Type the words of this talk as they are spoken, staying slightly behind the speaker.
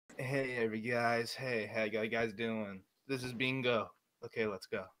Hey, guys. Hey, how you guys doing? This is Bingo. Okay, let's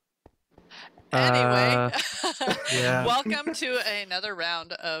go. Anyway, yeah. welcome to another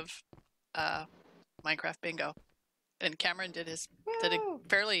round of Minecraft Bingo. And Cameron did a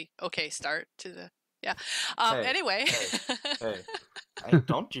fairly okay start to the Hey, anyway. Hey,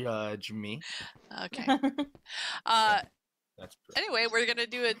 don't judge me. Okay. That's anyway, we're gonna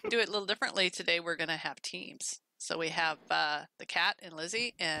do it a little differently today. We're gonna have teams. So we have the cat and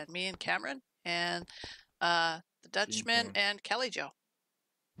Lizzie, and me and Cameron, and the Dutchman and Kelly Joe.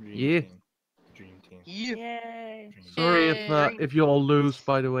 Dream team. Yay. Dream Sorry Yay. if you all lose,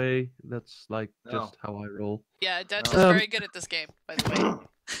 by the way. That's like No. just how I roll. Yeah, Dutch is very good at this game, by the way.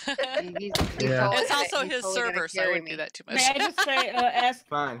 It's also his server, so I wouldn't do that too much. May I just say, ask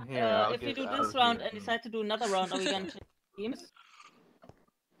Fine, here, if you do this round and decide to do another round, are we going to change teams?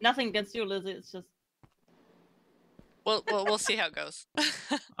 Nothing against you, Lizzie. It's just. We'll see how it goes.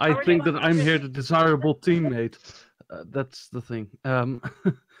 I think that I'm here the desirable teammate. That's the thing.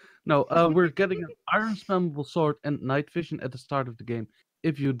 No, we're getting an iron spammable sword and night vision at the start of the game.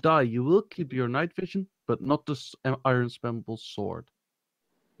 If you die, you will keep your night vision, but not the iron spammable sword.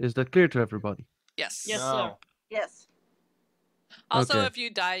 Is that clear to everybody? Yes. Yes, sir. Yes. Also, Okay. if you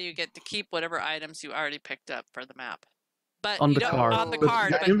die, you get to keep whatever items you already picked up for the map. But On you the don't card. on the But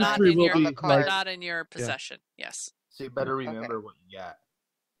card, the but not inventory in will your be but not in your possession. Yes. So you better remember what you got.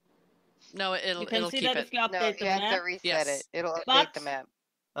 No, You can it'll see keep that it. if you update the you have map. to reset Yes. it. It'll update But- the map.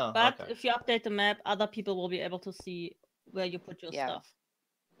 Oh, But okay. if you update the map, other people will be able to see where you put your Yeah. stuff.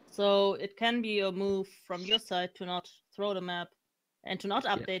 So it can be a move from your side to not throw the map and to not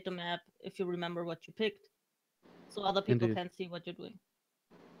update the map if you remember what you picked. So other people Indeed. can see what you're doing.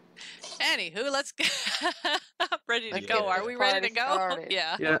 Anywho, let's get ready to Let's go. get Are this we ready to party go? started.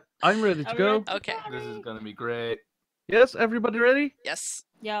 Yeah. Yeah, I'm ready to Are we go. ready to Okay. This is party? gonna be great. Yes, everybody ready? Yes.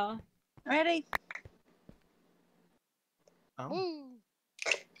 Yeah. Ready? Oh. Woo.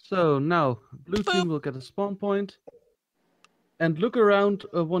 So now, blue Boop. team will get a spawn point. And look around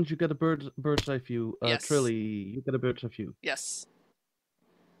once you get a bird's eye view. Yes. Trilly, you get a bird's eye view. Yes.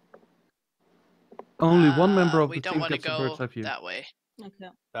 Only one member of we the don't team want to gets a bird's go eye view. that way. Okay.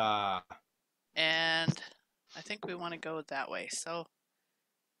 And I think we want to go that way. So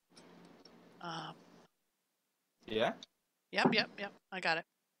Yeah? Yep. I got it.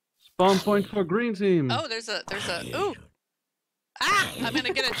 Spawn point for green team. Oh, there's a ooh. Ah! I'm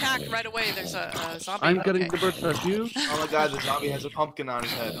gonna get attacked right away. There's a zombie. I'm getting Okay. the bird's eye view. Oh my god, the zombie has a pumpkin on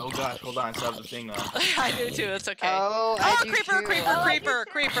his head. Oh gosh, hold on, I still have the thing on. I do too. It's okay. Oh, I do creeper,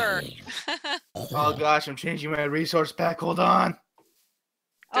 too. creeper. Oh gosh, I'm changing my resource pack. Hold on.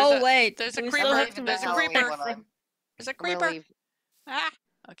 Wait. There's a we creeper. still have to There's a have creeper. Frank. There's a I'm gonna creeper. leave. Ah.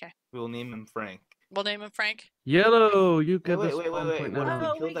 Okay. We'll name him Frank. We'll name him Frank. Yellow, you get Wait. the spawn point now. What if we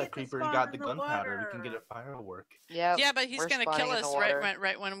Oh, killed we that get to creeper and spawn got the in the gunpowder? We can water. get a firework. Yep. Yeah, but he's we're gonna spawning kill in the us water.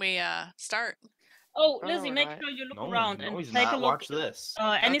 right when we start. Oh, Oh, Lizzie, make right. sure you look No, around no, and he's take not. a look. Watch this.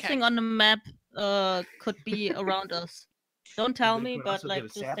 Anything on the map could be around us. Don't tell We me, can but also like get a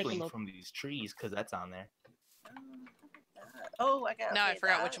just take a sapling look. from these trees, because that's on there. Oh, I got. Now I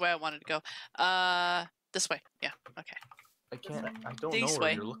forgot which way I wanted to go. This way. Yeah. Okay. I don't This know where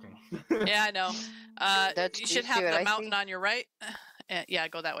way. you're looking. Yeah, I know. That's You should you have see what the I mountain see? on your right. Yeah,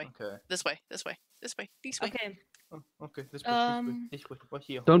 go that way. Okay. This way. This way. Okay. Oh, okay. This way. This way. What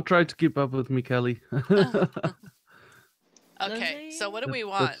here? Don't try to keep up with me, Kelly. Okay. So what do we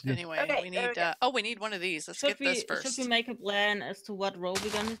That's- want that's just- anyway? Okay, we there need. we go. We need one of these. Let's Should get this we first. make a plan as to what row we're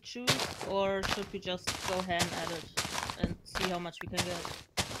gonna choose, or should we just go hand at it and see how much we can get?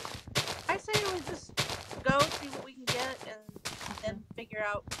 I say we just go see what we can get and then figure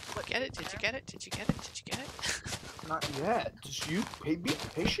out what. Get it? Did you get it? Did you get it? Did you get it? Not yet. Just you. Be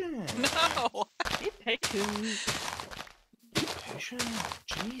patient. No. Be patient. Be patient.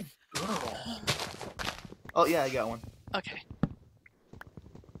 Jeez, girl. Oh yeah, I got one. Okay.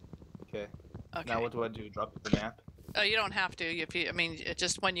 Okay. Okay. Now what do I do? Drop the map? Oh, you don't have to. If you, I mean,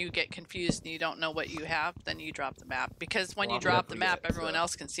 just when you get confused and you don't know what you have, then you drop the map. Because when Well, you I'm gonna drop the map, forget, everyone so-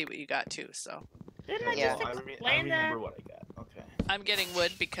 else can see what you got too. So Didn't I Yeah. just I explain remember that? what I got. Okay. I'm getting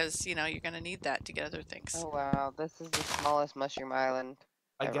wood because you're gonna need that to get other things. Oh wow, this is the smallest mushroom island.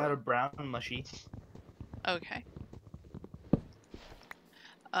 I got Ever. a brown mushy. Okay.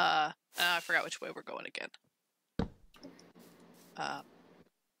 I forgot which way we're going again.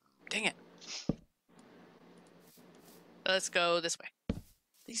 Dang it. Let's go this way.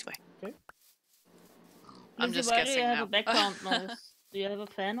 This way. Okay. I'm Lizzie, just why do guessing you have now. a background noise? Do you have a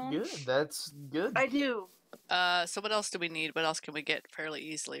fan on? Good. That's good. I do. So what else do we need? What else can we get fairly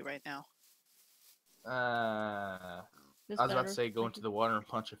easily right now? This I was about to better. say go Thank into you. the water and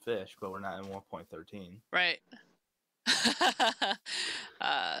punch a fish, but we're not in 1.13. Right.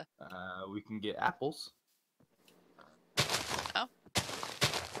 We can get apples, Oh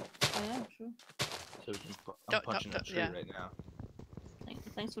yeah, sure. so we can. I'm Don't- punching a don't- tree yeah. right now.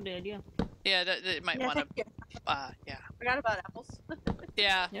 Thanks for the idea. Yeah, that might Yeah, want to. thank you. Yeah. Forgot about apples.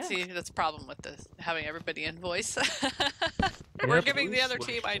 Yeah. Yeah. See, that's the problem with this having everybody in voice. Yep. We're Should giving we the other switch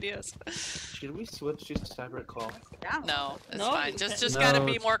team to- ideas. Should we switch to separate call? Down. No, it's No, fine. you Just can't- gotta No,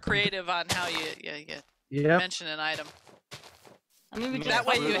 be it's- more creative on how you Yep. mention an item. I mean, we Yeah, That just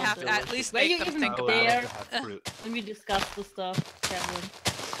way fruit you is have to at delicious. least Where make you them even think I would about love it. to have fruit. when we discuss the stuff, Cameron.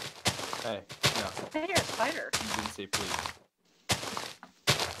 Hey, no, I hear a spider. you didn't say please.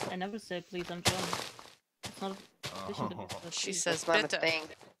 I never say please. I'm German. It's not efficient to be Oh. said She please. says That's not bitte. a thing.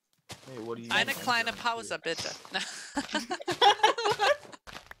 Hey, what do you? Eine mean kleine German Pause, food? bitte.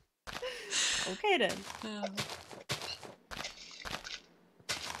 Okay then.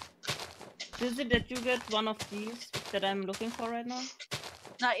 Is it that you get one of these that I'm looking for right now?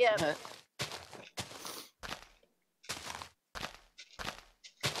 Not yet.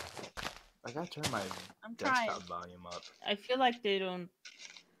 I gotta turn my I'm trying. desktop volume up. I feel like they don't.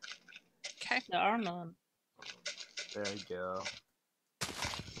 Okay. There are none. There you go.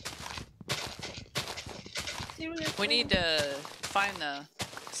 Seriously? We need to find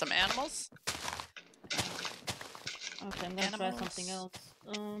some animals. Okay, I'm gonna try something else.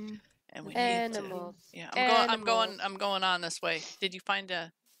 And we Animals. need to. Yeah, I'm going on this way. Did you find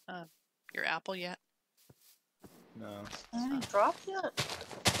your apple yet? No. I ain't dropped yet.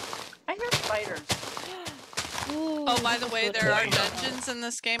 I hear spiders. Ooh, Oh, by this the is way, good. there are Yeah. dungeons in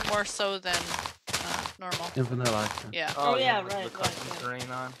this game more so than normal. In vanilla. Yeah. Oh, you yeah, have the right, custom right.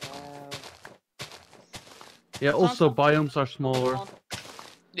 terrain on. Yeah. Also, biomes are smaller.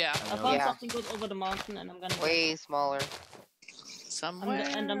 Yeah. I I know. found Yeah. something good over the mountain, and I'm gonna. Way smaller. Somewhere.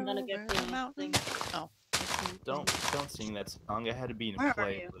 and I'm gonna get over the mountain. thing. Oh. Don't sing that song. I had to be in Where are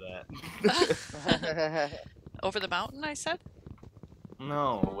play you? for that. Over the mountain, I said.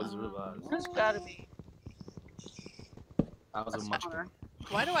 No, Wizard of Oz. There's gotta be. I was a What's munchkin. smaller?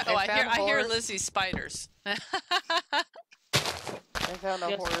 Why do I? I Oh, I found a hear horse. Lizzie's spiders. I found a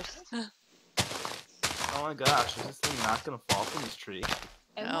Yes. horse. Oh my gosh, is this thing not gonna fall from this tree?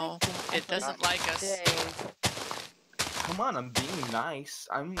 No, it doesn't Not like us. today. Come on, I'm being nice.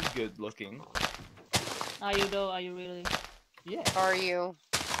 I'm good looking. Are you though? Are you really? Yeah. Are you?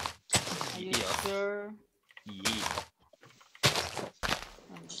 Are you Yeah. sure? Yeah.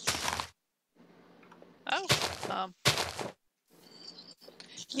 Oh.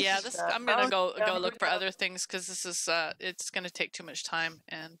 Yeah, this. Stuff. I'm gonna Oh, go yeah, look for yeah. other things because this is it's gonna take too much time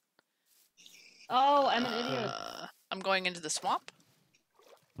and. Oh, I'm an idiot. I'm going into the swamp.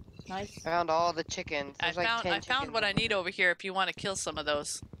 Nice. Found all the chickens. I There's like 10 found chickens what I in need over here. If you want to kill some of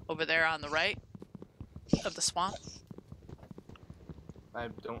those over there on the right of the swamp. I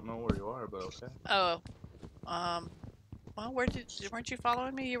don't know where you are, but okay. Oh, well, weren't you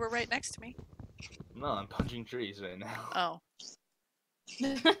following me? You were right next to me. No, I'm punching trees right now. Oh,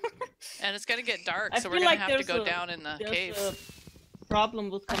 and it's gonna get dark, I so we're feel gonna like have to there's go a- down in the cave. There's a problem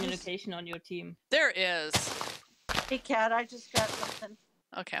with communication on your team. There is. Hey, cat, I just got something.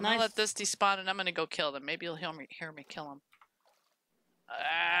 Okay, I'm gonna Nice. let this despawn, and I'm gonna go kill them. Maybe you'll hear me kill them.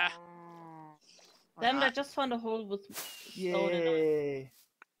 Ah. or Damn it, I not. just found a hole with stone in it. Yay!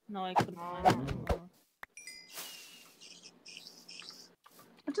 No, I couldn't find it anymore.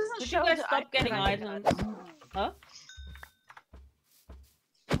 It doesn't Did show you guys the stop getting item I items? got. Huh?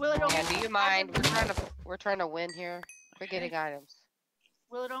 Will it only Yeah, do you show mind? items- We're trying to win here. We're Okay. getting items.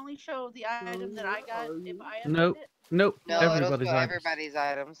 Will it only show the item that I got if I Nope. upload it? Nope. No, it'll everybody's show items. everybody's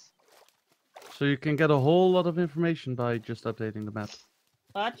items. So you can get a whole lot of information by just updating the map.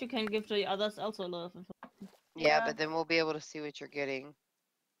 But you can give the others also a lot of information. Yeah, Yeah. but then we'll be able to see what you're getting.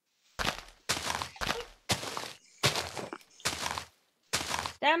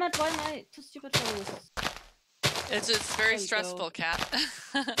 Damn it, why am I too stupid for this? It's very There you stressful, cat.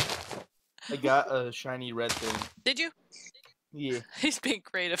 I got a shiny red thing. Did you? Yeah. He's being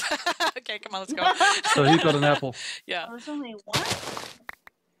creative. Okay, come on, let's go. So he got an apple. Yeah. Oh, there's only one?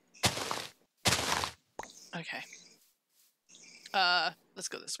 Okay. Let's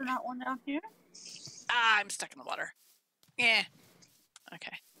go this There's way. not one down here? Ah, I'm stuck in the water. Yeah.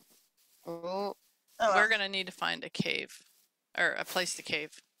 Okay. Oh, Oh, We're gonna need to find a cave, or a place to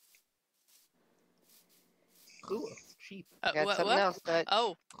cave. Ooh, sheep. got What? something else, but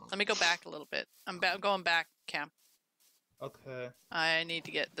Oh, let me go back a little bit. I'm going back, Cam. Okay. I need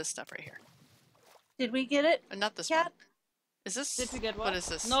to get this stuff right here. did we get it? Not this Cat? one. Is this? Did we get What is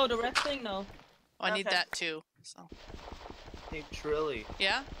this? No, the red thing, no. Oh, I need Okay. that too. So Hey, Trilly,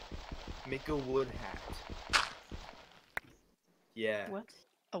 Yeah? make a wood hat. Yeah. What?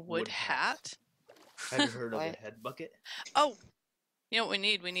 A wood hat? Have you heard of a What? head bucket? Oh, you know what we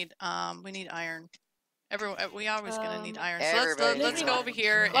need? We need iron. We always gonna need iron. So Everybody let's needs go over iron.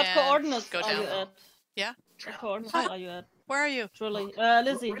 here What and coordinates go are you down. at? Yeah? What coordinates Huh? are you at? Where are you? Truly.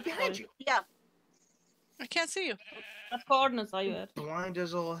 Lizzie. Right behind sorry. you. Yeah. I can't see you. What coordinates are you at? Blind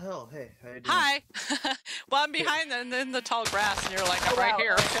as all hell. Hey, how you doing? Hi. Well, I'm behind in the tall grass, and you're like, I'm right Wow.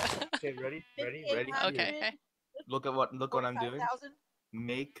 here. Okay, ready? Ready? 5800, Okay. Okay. Look what I'm doing. 45,000.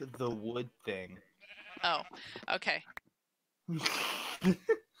 Make the wood thing. Oh. Okay.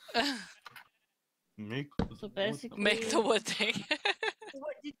 Make So basically. Make the wood thing.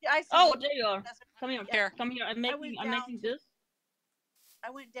 What did I see? Oh, there you are. That's- Come here. Here. Come here. I'm making down this. I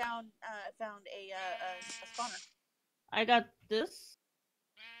went down, found a spawner. I got this,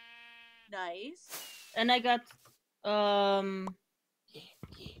 Nice. and I got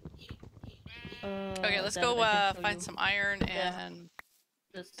Okay, let's damn go it, I can't show find you. some iron Yeah. and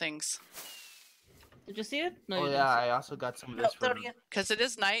This. things. Did you see it? No, Oh you yeah, didn't. I also got some of No, this throw it from. again. Because it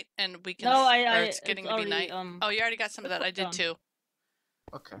is night, and we can. No, or it's getting to be already, night. Oh, you already got some of that. I did done. too.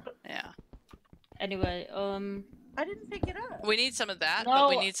 Okay. Yeah. Anyway, I didn't pick it up. We need some of that, no, but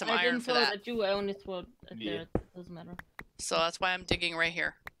we need some I iron didn't for throw that. it at you. I only threw it at Yeah. there. It doesn't matter. So that's why I'm digging right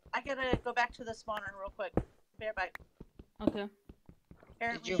here. I gotta go back to the spawner real quick. Be right back. Okay.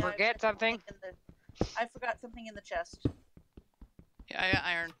 Apparently, you forget I something? I forgot something in the chest. Yeah, I got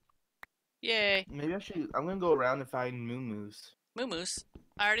iron. Yay. Maybe I should. I'm gonna go around and find moo-moos. Moo-moos.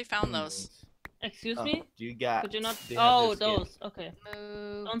 I already found those. Moo-moos. Excuse Oh, me? do you got? Could you not? they have Oh, their skin. those. Okay.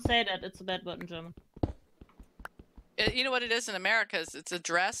 Moo. Don't say that. It's a bad word in German. You know what it is in America? It's a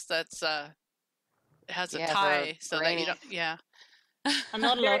dress that's has a Yeah, for tie, so that you grannies. don't. Yeah. I'm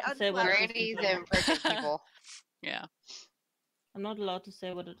not Very allowed to say what it is. Grannies in German. and pregnant people. Yeah. I'm not allowed to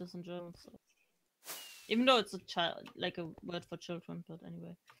say what it is in German. So. Even though it's a child, like a word for children, but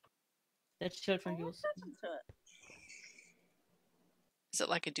anyway, that children Oh, use. listen to it. Is it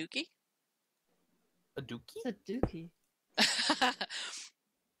like a dookie? A dookie? It's a dookie.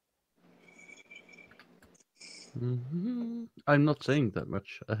 I'm not saying that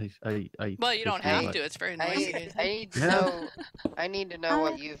much. I Well, you don't just feel have like- to. It's very I noisy. need to Yeah. know. I need to know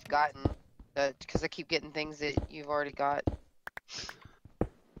what you've gotten, because I keep getting things that you've already got.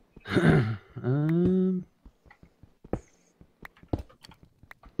 um,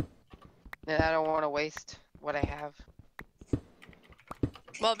 And I don't want to waste what I have.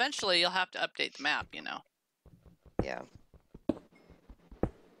 Well, eventually you'll have to update the map, you know. Yeah.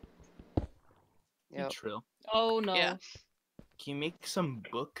 Hey, Yep. Trill. Oh no. Yeah. Can you make some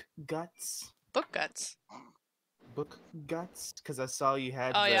book guts? Book guts. Book guts? Because I saw you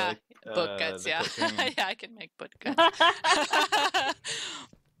had. Oh the, yeah, book guts. the Yeah, cocaine. yeah, I can make book guts.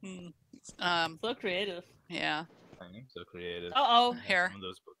 Hmm. So creative. Yeah. I'm so creative. Oh. I have Here. Some of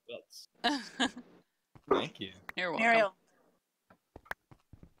those book guts. Thank you. You're welcome. Muriel.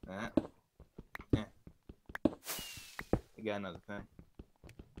 Yeah. I got another thing.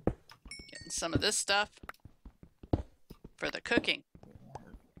 Getting some of this stuff for the cooking.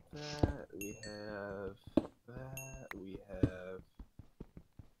 That we have. That we have.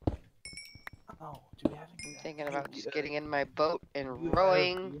 Oh, do we have any? Thinking about just getting in my boat and you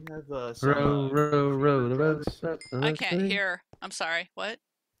rowing. have some, row, row, the boat. I can't hear. I'm sorry. What?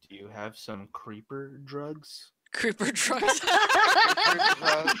 Do you have some creeper drugs? Creeper drugs.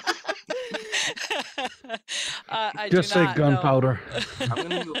 drugs. I Just do say not know. gunpowder. I'm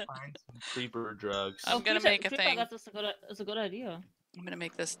gonna go find some creeper drugs. I'm gonna make a thing. That's a good idea. I'm gonna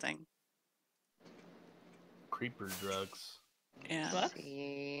make this thing. Creeper drugs. Yeah. What?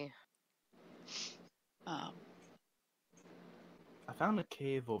 See. Um, I found a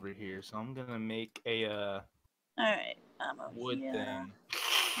cave over here, so I'm gonna make a Alright. I'm over wood here. thing.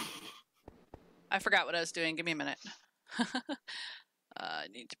 I forgot what I was doing. Give me a minute. I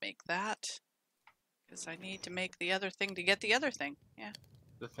need to make that because I need to make the other thing to get the other thing. Yeah.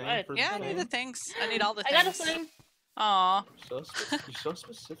 The thing Right. for Yeah, I the need the thing. things. I need all the I got a things. thing. Aw, You're so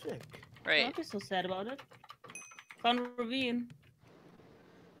specific. right. Don't be so sad about it. Found a ravine.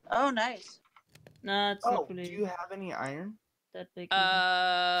 Oh, nice. Nah, it's Oh, not really do you have any iron? that big.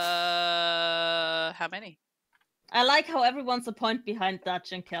 How many? I like how everyone's a point behind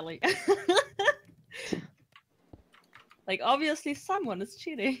Dutch and Kelly. Like obviously someone is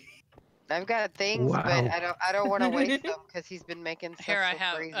cheating. I've got things, but Wow. I don't want to waste them because he's been making stuff Here I so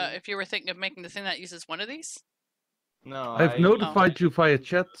have. crazy. If you were thinking of making the thing that uses one of these, No, I've notified you via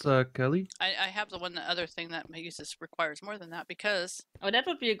chat, Kelly. I have the one. The other thing that uses requires more than that because Oh, that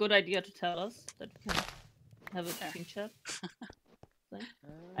would be a good idea to tell us. That we can have a There. screenshot.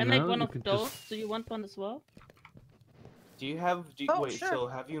 I made No, one you of can those. just- Do you want one as well? Do you have? Oh, wait. sure. So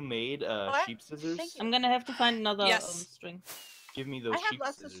have you made I- sheep scissors? thank you. I'm gonna have to find another Yes. string. Give me those I have sheep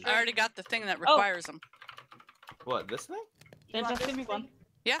lots of scissors. I already got the thing that Oh. requires them. What? This thing? You Then want just give this me one. thing?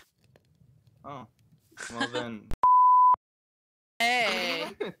 Oh. Well then. Hey,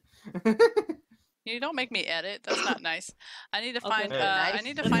 you don't make me edit. That's not nice. I need to Okay. find. Hey. I Nice.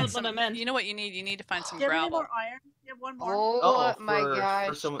 need to That's find not what I some. meant. You know what you need? You need to find some Do you have any gravel. more iron? You have one more. Oh my for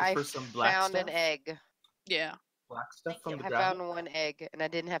gosh! some I for some black found stuff. an egg. Yeah. Black stuff Thank from you. the I gravel. found one egg, and I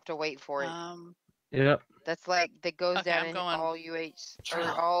didn't have to wait for it. Yeah. That's like that goes Okay, down I'm in going- all UH or Chill.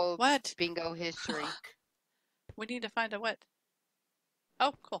 all What? bingo history. We need to find a what?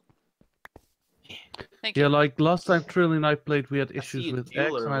 Oh, cool. Thank Yeah, you. like last time Trill and I played, we had I issues see a with eggs,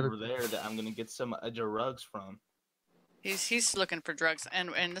 dealer and I over there that I'm gonna get some drugs from. He's looking for drugs,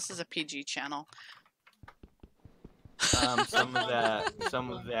 and this is a PG channel. Some of that,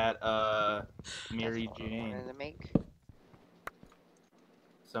 Mary That's what I Jane. wanted to make.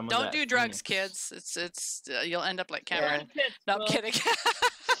 Some of Don't that do drugs, Phoenix. kids. It's you'll end up like Yeah. Cameron. No, I'm kidding.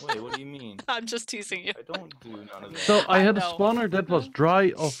 Wait, what do you mean? I'm just teasing you. I don't do none of that. So I I had a know. spawner that was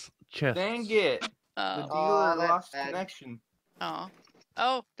dry of chests. Dang it! The Oh, dealer that's lost bad. connection.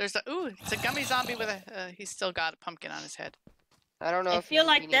 oh, there's a it's a gummy zombie with a. He's still got a pumpkin on his head. I don't know I if feel you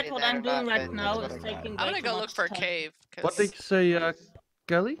like needed that's what that I'm or not, doing right but now that's is what I got. taking I'm way gonna too go much look for a time. cave. What did you say,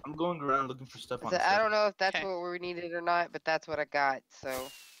 Kelly? I'm going around looking for stuff on So the I server. don't know if that's Okay. what we needed or not, but that's what I got. So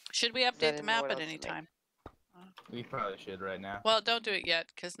Should we I update the didn't know map what at else any to make. time? We probably should right now. Well, don't do it yet,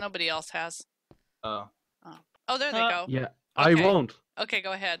 because nobody else has. Oh. Oh, there they go. Yeah, I Okay. won't. Okay,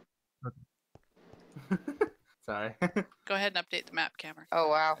 go ahead. Sorry. Go ahead and update the map, Cameron. Oh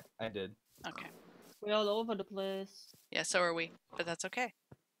wow. I did. Okay. We're all over the place. Yeah, so are we, but that's okay.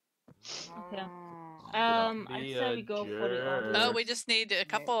 Okay. Don't I'd be say a we go for the jerk. order. Oh, we just need a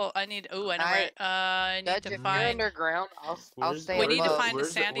couple. I need. Oh, I know where. I need Dutch, to if you're find. underground, I'll Where's- stay We need to above. find a Where's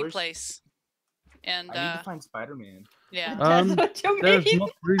the- sandy where's- place. And I need to find Spider-Man. yeah. That's Um, what you There's mean? not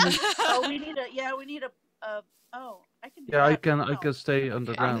really. Oh, we need a. Yeah, we need a. Oh, I can. Do Yeah, I that. can. Oh. I can stay I'm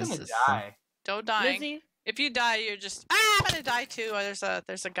underground. this gonna is- die. Don't die. Lizzie, If you die, you're just. Ah, I'm gonna die too. Oh,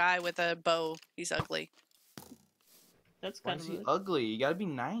 there's a guy with a bow. He's ugly. that's Why kind is of he rude. ugly? You gotta be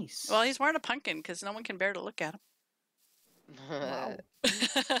nice. Well, he's wearing a pumpkin because no one can bear to look at him. Wow.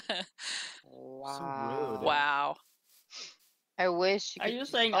 Wow. rude. Wow. I wish. Are could- you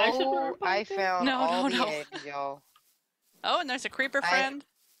saying I should wear a Oh, I pumpkin? found No, all no, the no. eggs, y'all. Oh, and there's a creeper I- friend.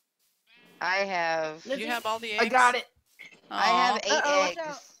 I have. Lizzie? You have all the eggs. I got it. I have Aw. 8 Uh-oh, watch eggs.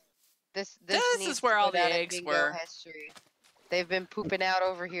 out. This This needs is to where go all the down in eggs bingo were. history. They've been pooping out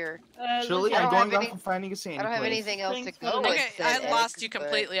over here. Chili, I I'm don't going have off any- and finding a sandy I don't have place. anything else to Thanks for go the with. Okay, said I lost eggs, you but-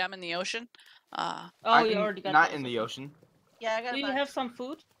 completely. I'm in the ocean. Oh, I'm you already got not those. in the ocean. Yeah, I got Do a you bunch. have some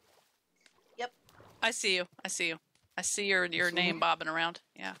food? I see you. I see you. I see your see name me? bobbing around.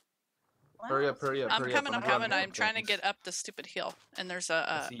 Yeah. Wow, Hurry up, that's hurry up, good. I'm hurry coming. up. I'm I'm coming. grabbing I'm trying to things. get up the stupid hill, and there's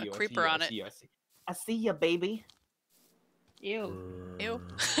I a see you. creeper on it. I see you, baby. Ew. Ew.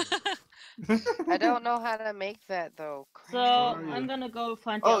 I don't know how to make that though. So are you? I'm gonna go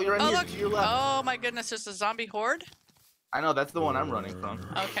find. Oh, the you're other right Oh, here. look. To your left. Oh my goodness! There's a zombie horde. I know that's the one I'm running from.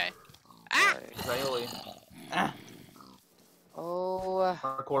 Okay. Ah! Riley. Ah, Oh,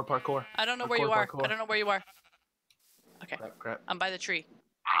 parkour, parkour. I don't know where you Parkour, are. parkour. I don't know where you are. Okay. Crap, crap. I'm by the tree.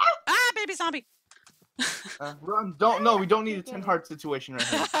 Ah, baby zombie. Run! Don't. No, we don't need a 10 heart situation right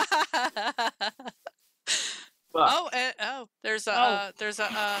here. Fuck. Oh, there's a,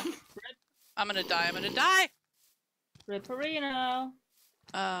 Oh. I'm gonna die. I'm gonna die. Ripperino.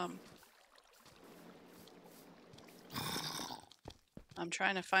 I'm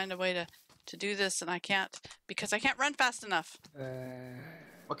trying to find a way to do this, and I can't because I can't run fast enough.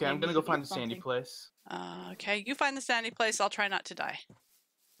 Okay, I'm Maybe gonna you go should find a eat sandy something. place. Okay, you find the sandy place. I'll try not to die.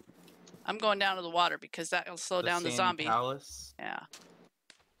 I'm going down to the water because that'll slow down the sandy zombie. Palace. Yeah.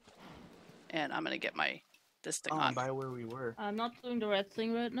 And I'm gonna get this thing Oh, on. by where we were. I'm not doing the right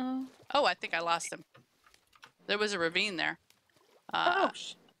thing right now. Oh, I think I lost him. There was a ravine there. Oh,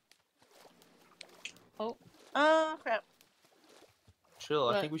 Oh, crap. Chill.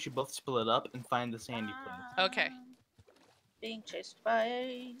 I What? think we should both split up and find the sandy place. Okay. Being chased by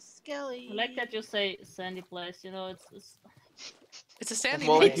a skelly. I like that you say sandy place. You know, it's It's a sandy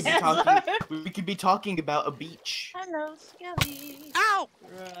Well, we place. could be Yes. talking. We could be talking about a beach. Hello, skelly. Ow!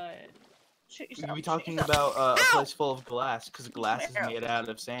 right. Shoot We yourself. could be shoot talking yourself. about a Ow! place full of glass, because glass is Arrow. made out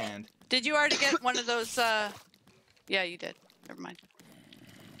of sand. Did you already get one of those? Yeah, you did. Never mind.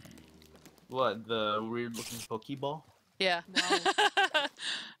 What, the weird looking Pokeball? Yeah. Wow.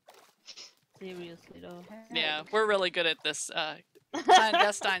 Seriously though. Yeah, we're really good at this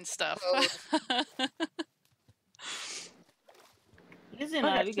clandestine stuff. Lizzie and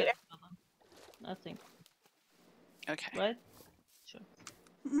I, we get each other. I think, Okay. right? Sure.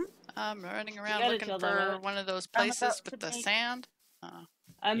 I'm running around got looking each for other, right? one of those I'm places about with to the make- sand.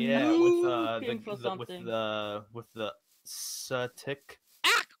 I'm Yeah, looking for something. with the stick.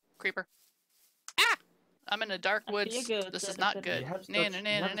 Ah! Creeper. Ah! I'm in the dark I feel woods. good, This is so not that's good. You have Nah, such, nah, you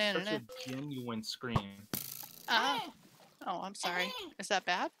nah, have nah, nah, such nah. a genuine scream. Oh, I'm sorry. Is that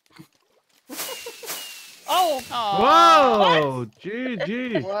bad? Oh! Oh. Whoa!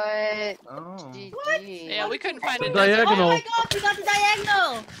 GG! What? Oh. GG. Yeah, we couldn't find The it. Oh diagonal. my god, we got the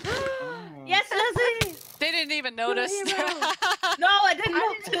diagonal! Oh. Yes, Lizzie! They didn't even notice. No, I didn't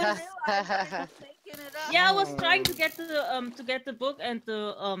I didn't even notice. realize I was making it up. Yeah, I was trying to get the book and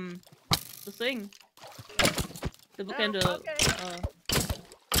the thing. The book and the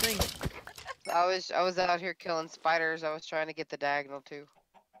thing. I was out here killing spiders. I was trying to get the diagonal too.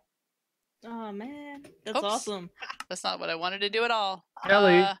 Oh man, that's Oops. awesome. That's not what I wanted to do at all.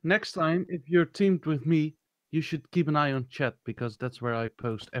 Kelly, next time, if you're teamed with me, you should keep an eye on chat because that's where I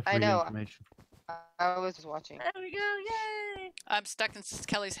post every know. information. I was watching. There we go, yay! I'm stuck in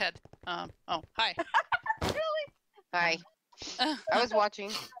Kelly's head. Oh, hi. Hi. I was watching.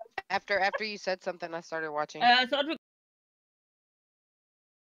 After you said something, I started watching. I thought we